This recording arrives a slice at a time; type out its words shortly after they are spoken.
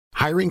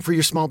Hiring for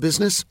your small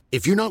business?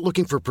 If you're not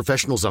looking for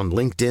professionals on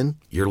LinkedIn,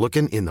 you're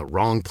looking in the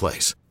wrong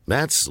place.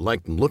 That's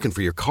like looking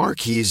for your car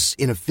keys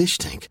in a fish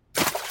tank.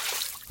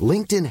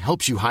 LinkedIn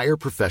helps you hire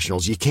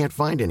professionals you can't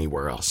find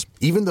anywhere else,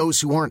 even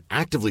those who aren't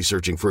actively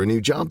searching for a new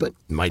job but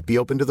might be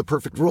open to the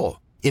perfect role.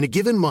 In a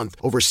given month,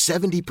 over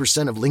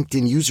 70% of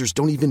LinkedIn users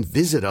don't even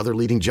visit other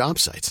leading job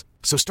sites.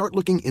 So start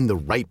looking in the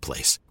right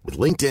place. With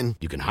LinkedIn,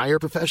 you can hire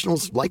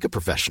professionals like a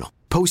professional.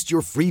 Post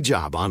your free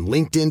job on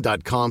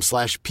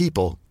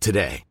linkedin.com/people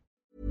today.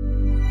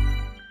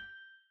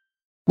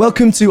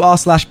 Welcome to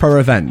r/Pro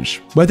Revenge,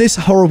 where this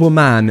horrible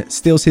man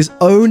steals his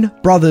own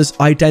brother's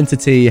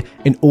identity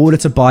in order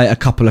to buy a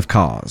couple of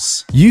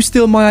cars. You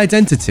steal my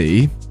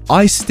identity,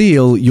 I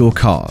steal your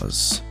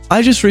cars.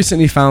 I just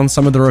recently found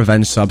some of the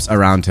Revenge subs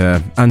around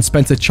here and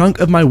spent a chunk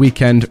of my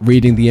weekend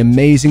reading the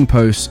amazing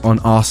posts on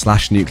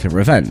r/Nuclear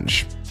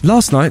Revenge.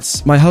 Last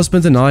night, my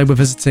husband and I were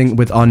visiting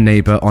with our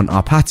neighbour on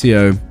our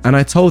patio, and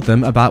I told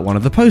them about one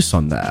of the posts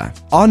on there.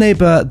 Our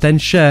neighbour then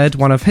shared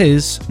one of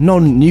his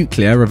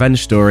non-nuclear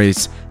revenge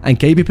stories and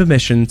gave me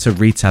permission to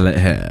retell it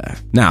here.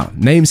 Now,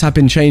 names have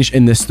been changed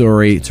in this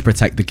story to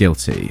protect the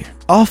guilty.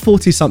 Our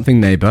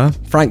 40-something neighbour,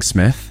 Frank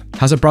Smith,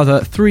 has a brother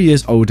 3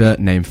 years older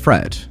named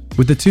Fred,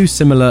 with the two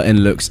similar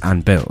in looks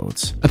and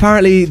build.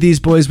 Apparently, these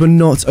boys were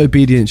not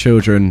obedient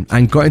children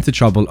and got into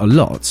trouble a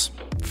lot.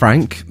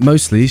 Frank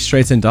mostly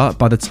straightened up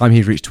by the time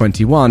he reached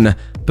 21,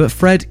 but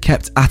Fred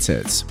kept at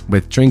it,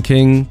 with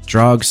drinking,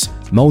 drugs,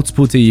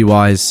 multiple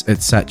DUIs,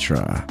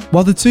 etc.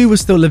 While the two were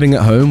still living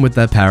at home with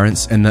their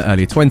parents in their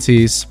early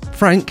 20s,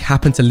 Frank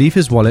happened to leave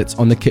his wallet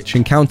on the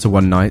kitchen counter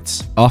one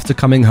night after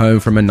coming home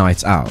from a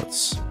night out.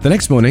 The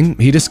next morning,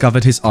 he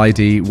discovered his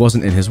ID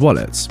wasn't in his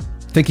wallet.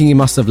 Thinking he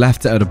must have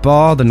left it at a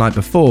bar the night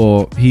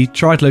before, he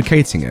tried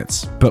locating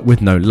it, but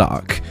with no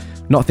luck.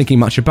 Not thinking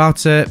much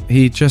about it,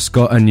 he just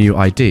got a new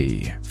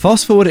ID.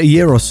 Fast forward a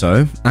year or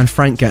so, and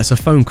Frank gets a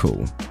phone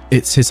call.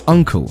 It's his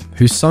uncle,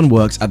 whose son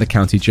works at the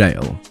county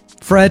jail.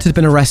 Fred had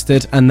been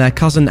arrested, and their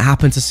cousin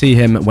happened to see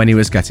him when he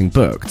was getting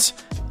booked,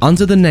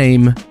 under the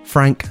name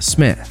Frank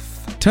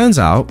Smith. Turns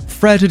out,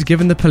 Fred had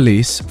given the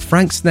police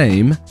Frank's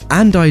name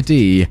and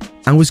ID,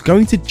 and was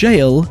going to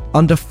jail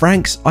under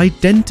Frank's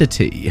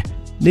identity.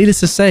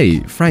 Needless to say,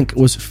 Frank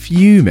was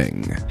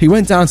fuming. He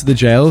went down to the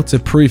jail to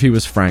prove he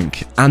was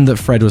Frank and that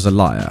Fred was a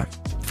liar.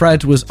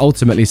 Fred was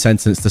ultimately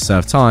sentenced to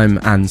serve time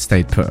and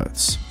stayed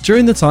put.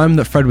 During the time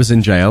that Fred was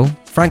in jail,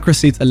 Frank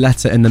received a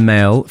letter in the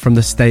mail from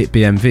the state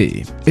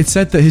BMV. It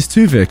said that his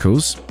two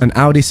vehicles, an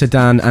Audi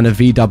sedan and a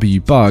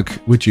VW Bug,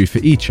 were due for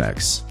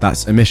e-checks,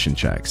 that's emission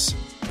checks.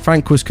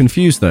 Frank was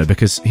confused though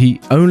because he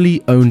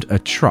only owned a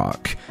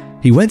truck.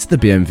 He went to the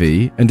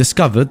BMV and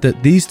discovered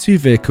that these two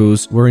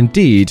vehicles were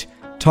indeed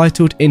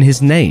titled in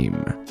his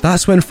name.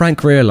 That's when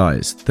Frank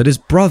realised that his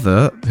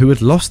brother, who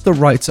had lost the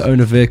right to own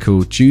a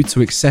vehicle due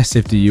to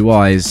excessive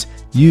DUIs,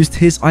 used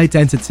his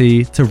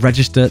identity to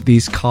register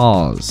these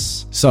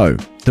cars. So,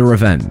 the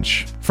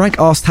revenge. Frank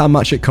asked how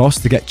much it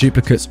cost to get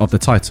duplicates of the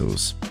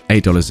titles,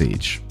 $8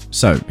 each.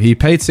 So, he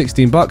paid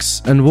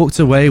 $16 and walked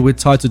away with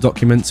title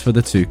documents for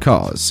the two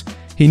cars.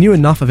 He knew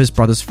enough of his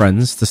brother's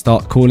friends to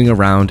start calling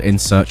around in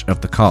search of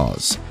the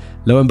cars.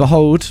 Lo and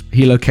behold,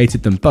 he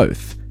located them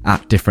both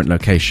at different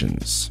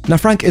locations. Now,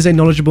 Frank is a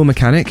knowledgeable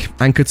mechanic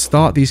and could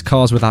start these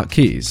cars without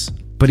keys,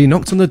 but he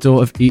knocked on the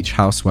door of each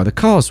house where the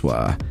cars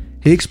were.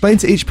 He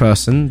explained to each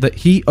person that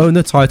he owned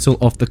the title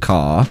of the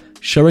car,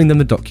 showing them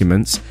the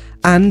documents,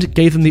 and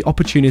gave them the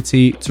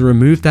opportunity to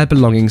remove their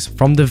belongings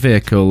from the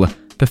vehicle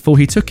before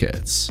he took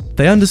it.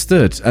 They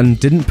understood and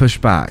didn't push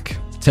back,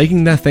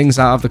 taking their things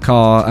out of the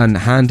car and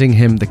handing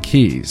him the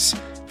keys.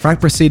 Frank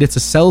proceeded to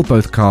sell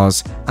both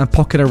cars and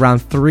pocket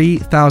around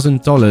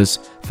 $3,000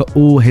 for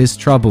all his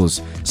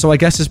troubles. So I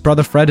guess his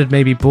brother Fred had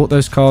maybe bought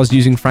those cars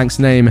using Frank's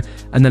name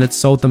and then had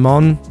sold them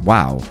on.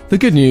 Wow. The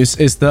good news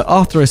is that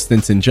after a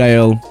stint in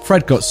jail,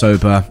 Fred got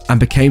sober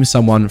and became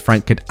someone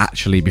Frank could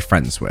actually be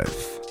friends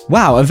with.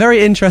 Wow, a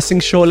very interesting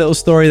short little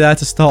story there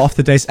to start off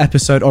today's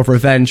episode of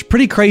Revenge.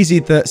 Pretty crazy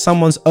that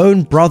someone's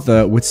own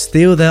brother would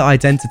steal their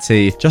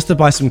identity just to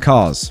buy some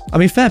cars. I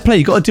mean, fair play,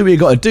 you gotta do what you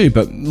gotta do,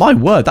 but my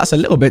word, that's a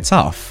little bit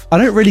tough. I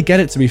don't really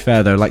get it, to be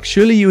fair though. Like,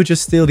 surely you would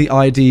just steal the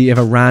ID of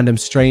a random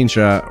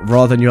stranger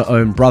rather than your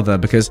own brother,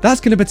 because that's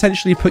gonna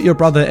potentially put your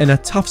brother in a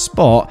tough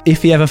spot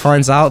if he ever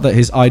finds out that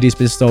his ID's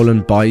been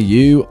stolen by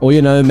you, or,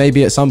 you know,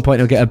 maybe at some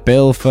point he'll get a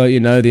bill for, you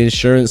know, the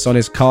insurance on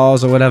his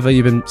cars or whatever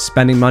you've been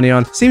spending money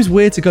on. Seems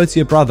weird to go to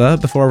your brother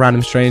before a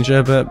random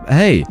stranger, but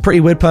hey,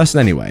 pretty weird person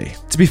anyway.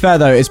 To be fair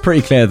though, it's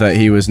pretty clear that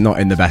he was not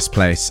in the best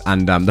place,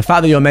 and the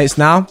fact that you're mates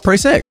now, pretty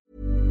sick.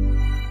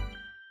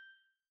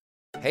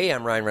 Hey,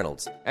 I'm Ryan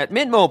Reynolds. At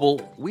Mint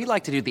Mobile, we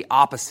like to do the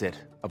opposite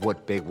of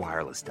what Big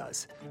Wireless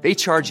does. They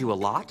charge you a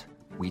lot,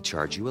 we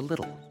charge you a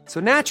little.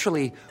 So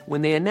naturally,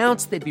 when they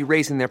announced they'd be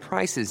raising their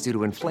prices due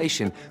to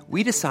inflation,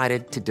 we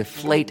decided to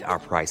deflate our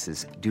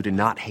prices due to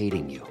not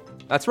hating you.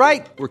 That's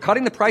right. We're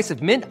cutting the price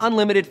of Mint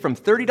Unlimited from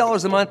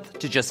 $30 a month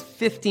to just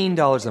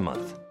 $15 a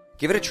month.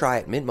 Give it a try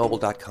at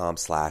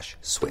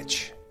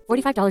mintmobile.com/switch.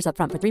 $45 up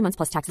front for 3 months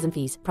plus taxes and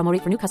fees. Promo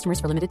rate for new customers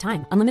for limited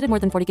time. Unlimited more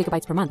than 40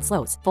 gigabytes per month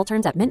slows. Full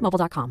terms at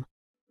mintmobile.com.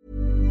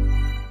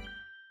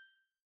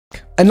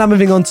 And now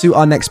moving on to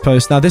our next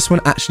post. Now this one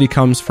actually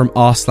comes from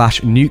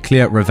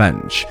r/nuclear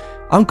revenge.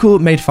 Uncle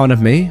made fun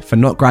of me for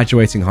not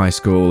graduating high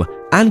school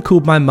and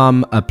called my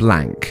mum a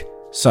blank.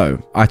 So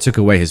I took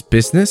away his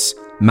business,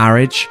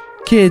 marriage,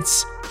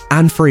 kids,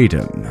 and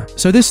freedom.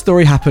 So this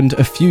story happened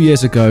a few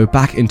years ago,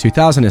 back in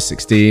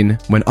 2016,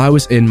 when I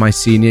was in my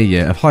senior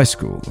year of high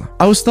school.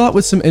 I will start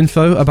with some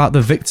info about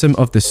the victim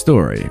of this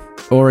story,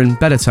 or in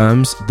better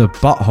terms, the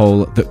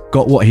butthole that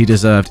got what he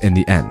deserved in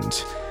the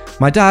end.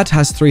 My dad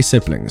has 3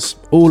 siblings,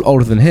 all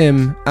older than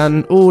him,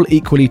 and all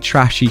equally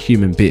trashy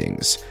human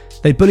beings.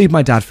 They bullied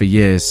my dad for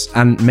years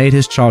and made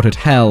his childhood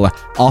hell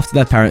after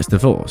their parents'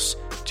 divorce,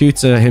 due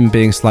to him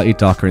being slightly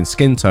darker in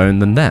skin tone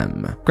than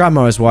them.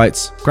 Grandma is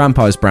white,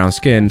 grandpa is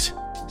brown-skinned.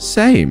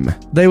 Same.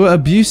 They were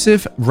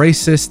abusive,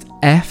 racist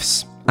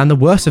Fs, and the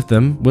worst of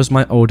them was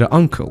my older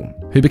uncle,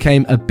 who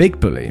became a big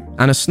bully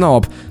and a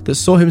snob that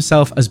saw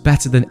himself as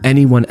better than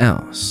anyone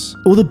else.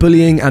 All the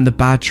bullying and the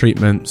bad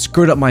treatment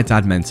screwed up my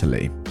dad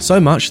mentally, so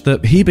much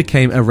that he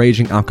became a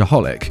raging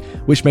alcoholic,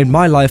 which made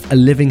my life a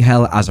living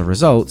hell as a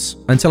result,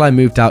 until I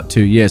moved out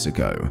 2 years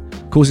ago,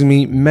 causing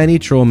me many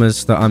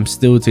traumas that I'm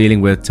still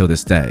dealing with till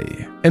this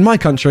day. In my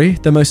country,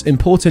 the most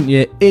important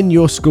year in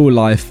your school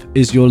life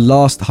is your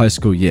last high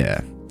school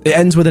year. It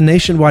ends with a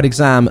nationwide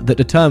exam that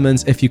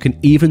determines if you can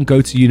even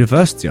go to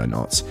university or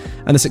not,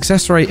 and the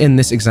success rate in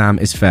this exam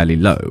is fairly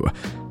low.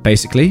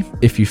 Basically,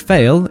 if you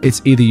fail,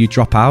 it's either you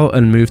drop out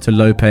and move to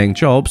low-paying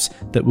jobs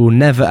that will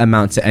never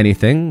amount to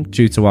anything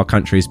due to our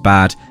country's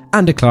bad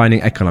and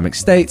declining economic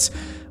state,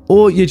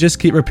 or you just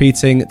keep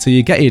repeating till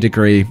you get your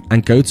degree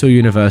and go to a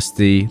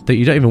university that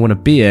you don't even want to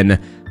be in,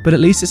 but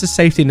at least it's a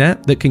safety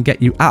net that can get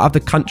you out of the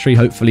country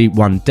hopefully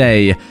one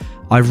day.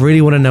 I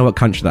really want to know what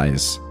country that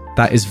is.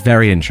 That is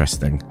very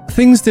interesting.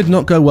 Things did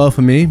not go well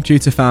for me due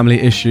to family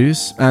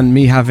issues and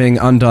me having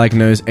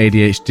undiagnosed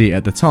ADHD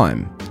at the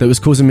time that was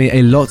causing me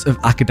a lot of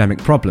academic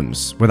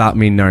problems without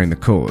me knowing the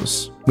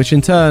cause, which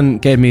in turn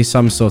gave me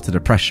some sort of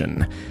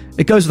depression.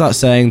 It goes without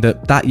saying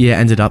that that year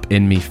ended up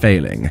in me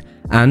failing,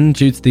 and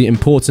due to the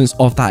importance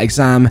of that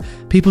exam,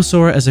 people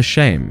saw it as a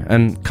shame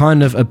and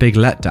kind of a big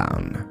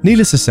letdown.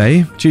 Needless to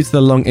say, due to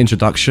the long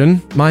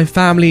introduction, my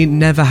family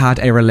never had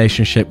a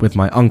relationship with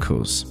my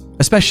uncles,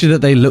 especially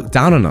that they looked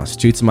down on us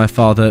due to my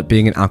father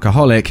being an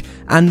alcoholic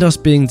and us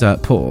being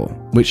dirt poor,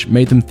 which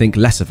made them think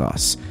less of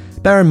us.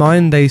 Bear in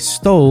mind, they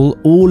stole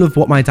all of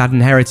what my dad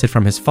inherited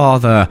from his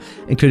father,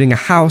 including a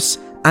house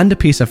and a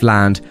piece of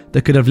land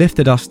that could have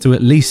lifted us to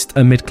at least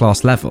a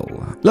mid-class level.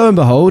 Lo and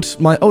behold,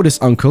 my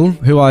oldest uncle,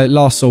 who I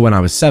last saw when I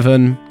was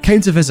 7,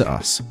 came to visit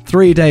us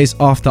 3 days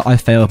after I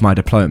failed my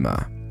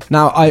diploma.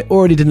 Now, I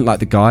already didn't like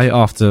the guy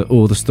after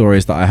all the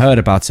stories that I heard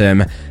about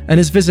him, and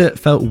his visit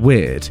felt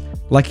weird,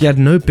 like he had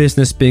no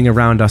business being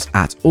around us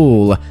at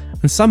all,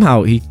 and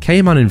somehow he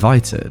came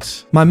uninvited.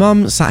 My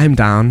mum sat him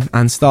down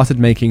and started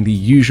making the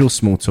usual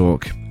small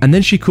talk, and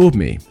then she called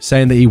me,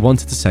 saying that he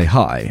wanted to say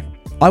hi.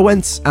 I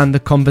went, and the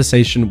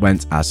conversation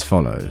went as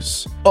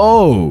follows.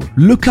 "Oh,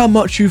 look how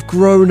much you've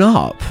grown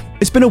up.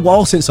 It's been a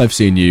while since I've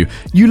seen you.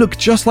 You look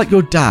just like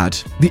your dad.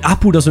 The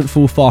apple doesn't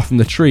fall far from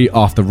the tree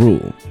after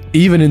all.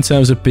 Even in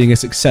terms of being a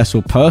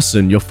successful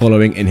person, you're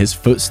following in his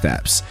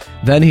footsteps."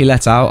 Then he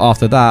let out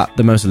after that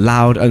the most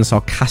loud and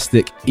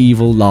sarcastic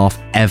evil laugh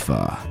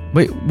ever.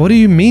 "Wait, what do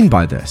you mean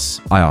by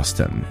this?" I asked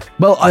him.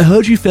 "Well, I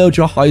heard you failed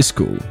your high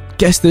school.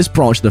 Guess this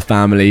branch of the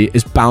family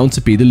is bound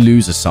to be the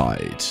loser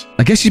side.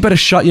 I guess you better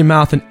shut your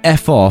mouth and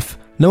F off.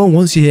 No one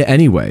wants you here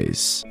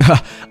anyways.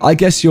 I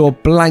guess your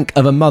blank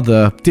of a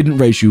mother didn't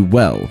raise you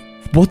well.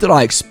 What did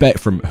I expect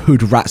from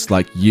hood rats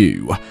like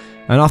you?"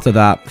 And after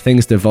that,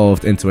 things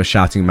devolved into a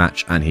shouting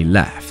match and he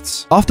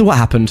left. After what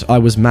happened, I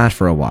was mad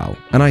for a while,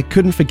 and I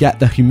couldn't forget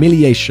the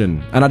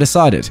humiliation, and I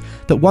decided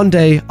that one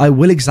day I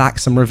will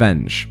exact some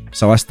revenge,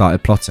 so I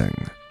started plotting.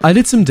 I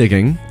did some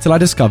digging till I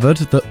discovered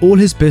that all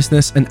his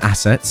business and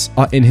assets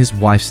are in his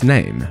wife's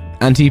name,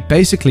 and he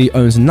basically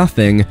owns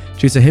nothing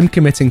due to him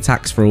committing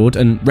tax fraud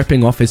and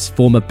ripping off his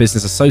former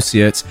business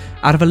associate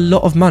out of a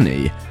lot of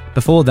money,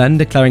 before then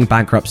declaring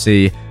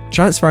bankruptcy,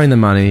 transferring the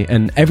money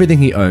and everything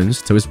he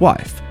owns to his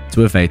wife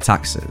to evade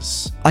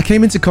taxes. I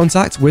came into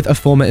contact with a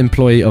former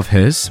employee of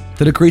his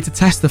that agreed to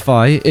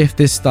testify if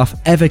this stuff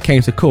ever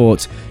came to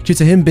court due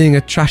to him being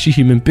a trashy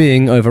human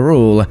being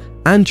overall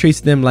and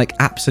treated them like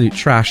absolute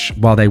trash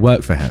while they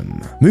worked for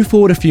him. Move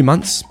forward a few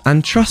months,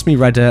 and trust me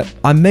Reddit,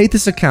 I made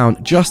this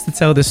account just to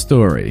tell this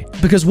story,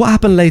 because what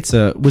happened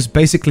later was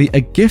basically a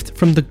gift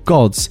from the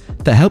gods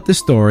that helped this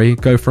story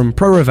go from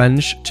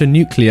pro-revenge to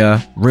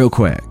nuclear real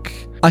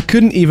quick. I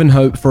couldn't even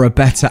hope for a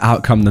better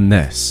outcome than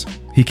this.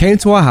 He came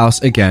to our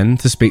house again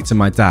to speak to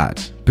my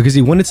dad, because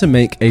he wanted to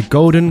make a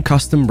golden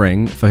custom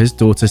ring for his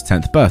daughter's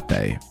 10th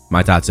birthday.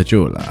 My dad's a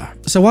jeweler.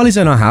 So while he's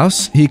in our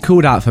house, he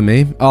called out for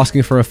me,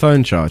 asking for a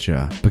phone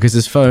charger, because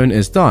his phone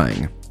is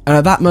dying. And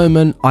at that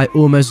moment, I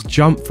almost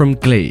jumped from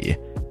glee.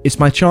 It's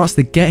my chance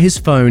to get his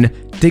phone,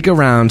 dig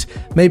around,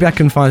 maybe I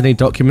can find any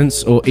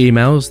documents or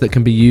emails that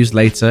can be used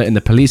later in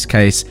the police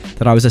case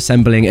that I was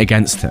assembling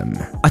against him.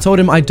 I told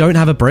him I don't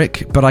have a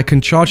brick, but I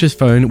can charge his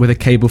phone with a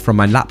cable from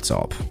my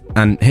laptop.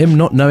 And him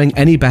not knowing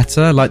any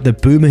better, like the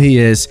boomer he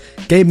is,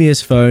 gave me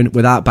his phone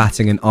without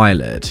batting an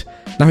eyelid.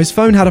 Now his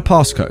phone had a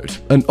passcode,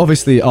 and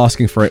obviously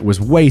asking for it was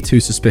way too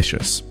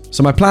suspicious.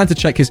 So my plan to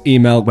check his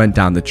email went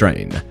down the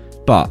drain.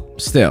 But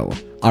still,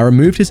 I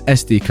removed his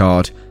SD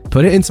card,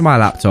 put it into my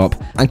laptop,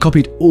 and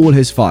copied all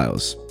his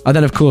files. I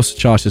then of course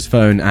charged his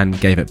phone and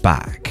gave it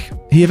back.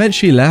 He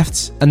eventually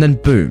left, and then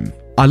boom,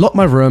 I locked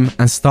my room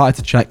and started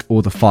to check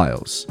all the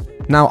files.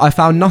 Now I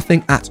found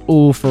nothing at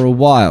all for a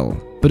while,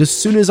 but as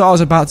soon as I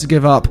was about to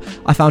give up,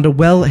 I found a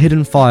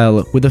well-hidden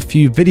file with a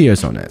few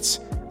videos on it.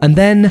 And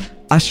then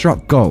I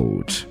struck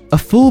gold. A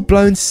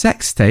full-blown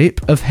sex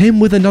tape of him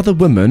with another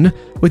woman,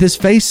 with his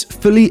face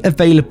fully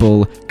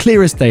available,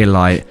 clear as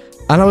daylight,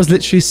 and I was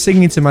literally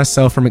singing to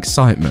myself from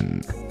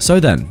excitement. So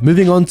then,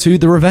 moving on to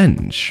the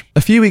revenge.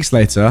 A few weeks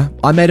later,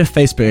 I made a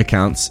Facebook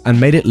account and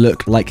made it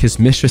look like his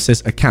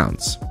mistress's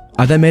account.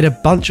 I then made a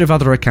bunch of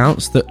other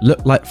accounts that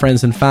looked like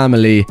friends and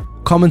family,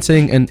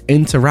 commenting and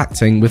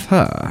interacting with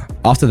her.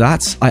 After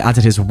that, I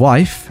added his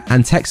wife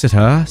and texted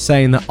her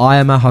saying that I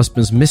am her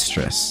husband's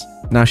mistress.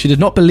 Now, she did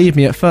not believe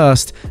me at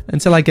first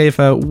until I gave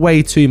her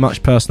way too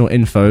much personal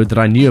info that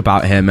I knew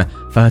about him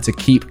for her to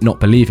keep not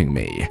believing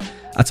me.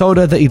 I told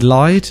her that he'd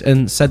lied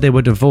and said they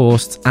were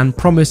divorced and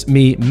promised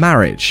me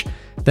marriage.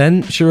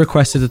 Then she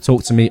requested to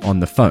talk to me on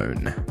the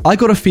phone. I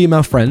got a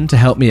female friend to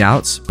help me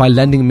out by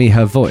lending me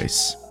her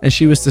voice, and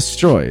she was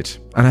destroyed,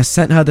 and I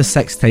sent her the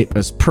sex tape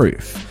as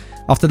proof.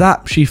 After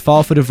that, she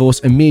filed for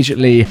divorce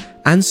immediately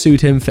and sued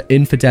him for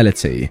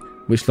infidelity,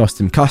 which lost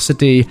him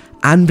custody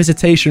and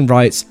visitation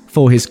rights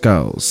for his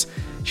girls.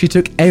 She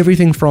took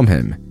everything from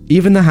him,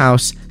 even the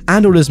house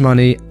and all his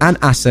money and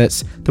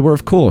assets that were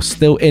of course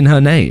still in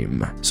her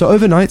name. So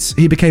overnight,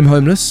 he became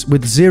homeless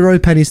with 0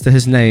 pennies to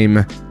his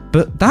name,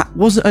 but that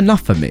wasn't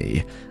enough for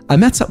me. I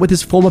met up with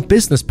his former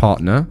business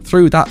partner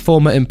through that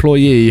former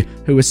employee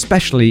who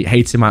especially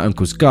hated my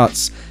uncle's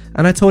guts,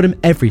 and I told him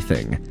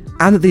everything,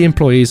 and that the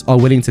employees are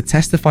willing to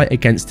testify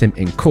against him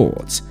in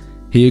court.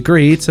 He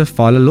agreed to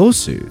file a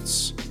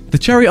lawsuit. The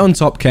cherry on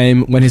top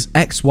came when his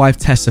ex-wife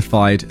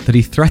testified that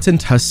he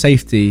threatened her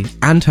safety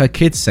and her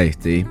kids'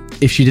 safety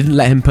if she didn't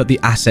let him put the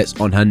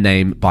assets on her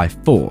name by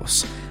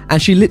force.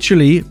 And she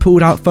literally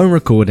pulled out phone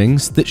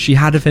recordings that she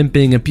had of him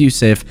being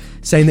abusive,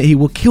 saying that he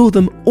will kill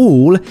them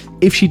all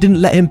if she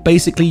didn't let him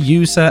basically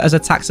use her as a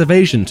tax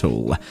evasion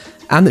tool,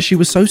 and that she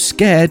was so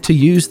scared to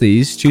use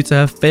these due to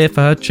her fear for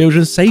her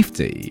children's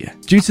safety.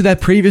 Due to their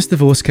previous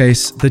divorce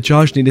case, the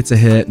judge needed to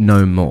hear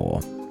no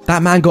more.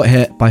 That man got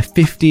hit by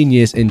 15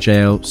 years in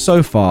jail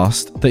so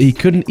fast that he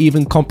couldn't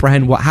even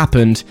comprehend what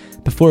happened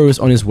before he was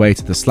on his way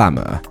to the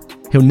slammer.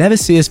 He'll never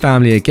see his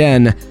family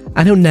again,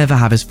 and he'll never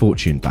have his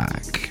fortune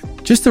back.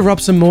 Just to rub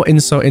some more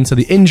insult into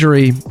the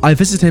injury, I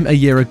visited him a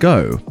year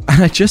ago,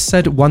 and I just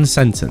said one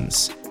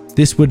sentence.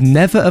 This would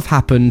never have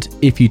happened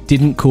if you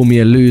didn't call me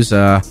a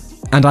loser,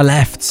 and I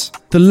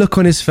left. The look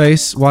on his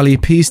face while he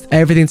pieced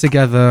everything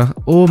together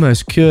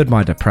almost cured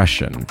my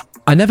depression.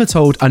 I never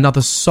told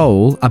another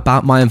soul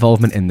about my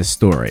involvement in this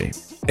story,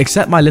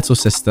 except my little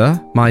sister,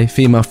 my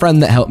female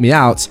friend that helped me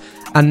out,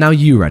 and now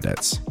you read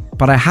it.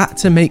 But I had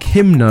to make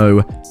him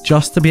know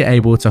just to be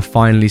able to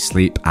finally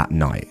sleep at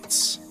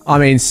night. I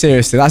mean,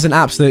 seriously, that's an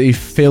absolutely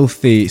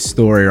filthy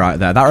story right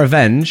there. That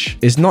revenge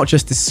is not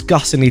just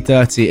disgustingly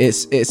dirty,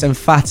 it's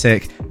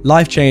emphatic,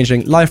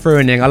 life-changing,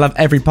 life-ruining. I love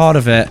every part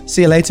of it.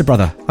 See you later,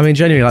 brother. I mean,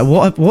 genuinely,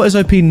 like, what has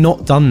OP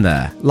not done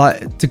there?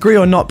 Like, degree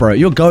or not, bro,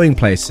 you're going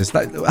places.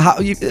 Like, how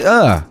you,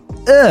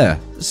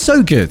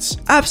 so good.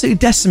 Absolutely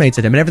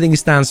decimated him and everything he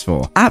stands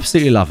for.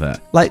 Absolutely love it.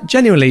 Like,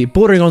 genuinely,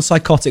 bordering on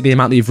psychotic the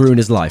amount that you've ruined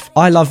his life.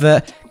 I love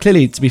it.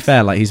 Clearly, to be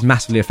fair, like, he's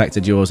massively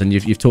affected yours, and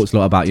you've talked a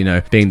lot about, you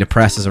know, being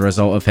depressed as a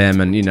result of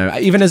him, and, you know,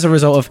 even as a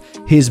result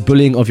of his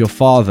bullying of your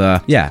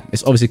father. Yeah,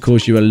 it's obviously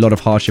caused you a lot of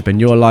hardship in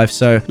your life.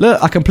 So,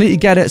 look, I completely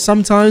get it.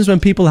 Sometimes when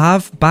people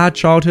have bad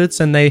childhoods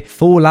and they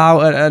fall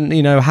out and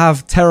you know,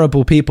 have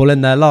terrible people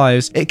in their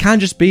lives, it can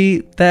just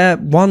be their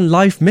one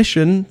life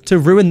mission to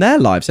ruin their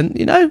lives. And,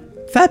 you know,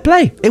 fair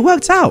play. It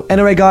worked out.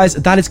 Anyway, guys,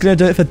 that is going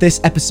to do it for this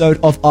episode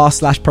of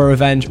r/Pro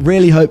Revenge.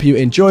 Really hope you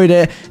enjoyed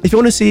it. If you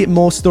want to see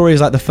more stories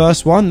like the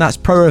first one, that's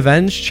Pro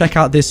Revenge, check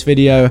out this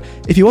video.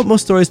 If you want more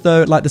stories,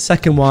 though, like the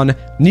second one,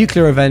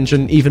 Nuclear Revenge,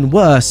 and even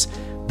worse,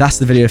 that's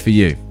the video for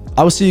you.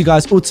 I will see you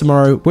guys all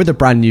tomorrow with a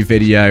brand new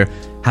video.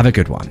 Have a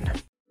good one.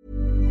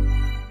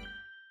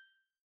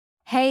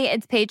 Hey,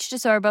 it's Paige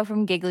DeSorbo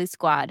from Giggly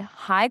Squad.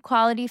 High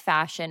quality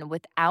fashion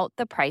without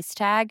the price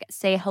tag.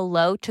 Say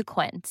hello to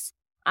Quince.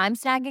 I'm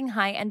snagging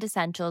high-end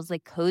essentials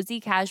like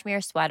cozy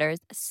cashmere sweaters,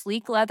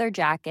 sleek leather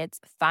jackets,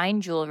 fine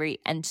jewelry,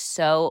 and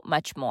so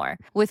much more.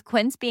 With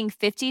Quince being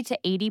 50 to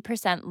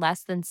 80%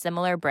 less than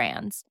similar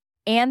brands.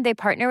 And they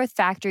partner with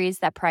factories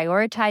that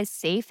prioritize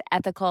safe,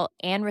 ethical,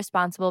 and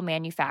responsible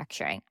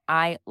manufacturing.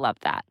 I love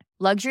that.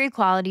 Luxury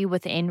quality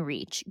within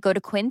reach. Go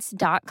to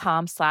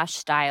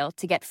quince.com/style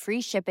to get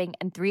free shipping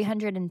and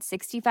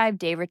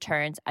 365-day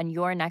returns on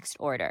your next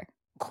order.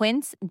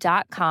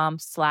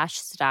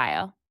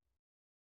 Quince.com/style.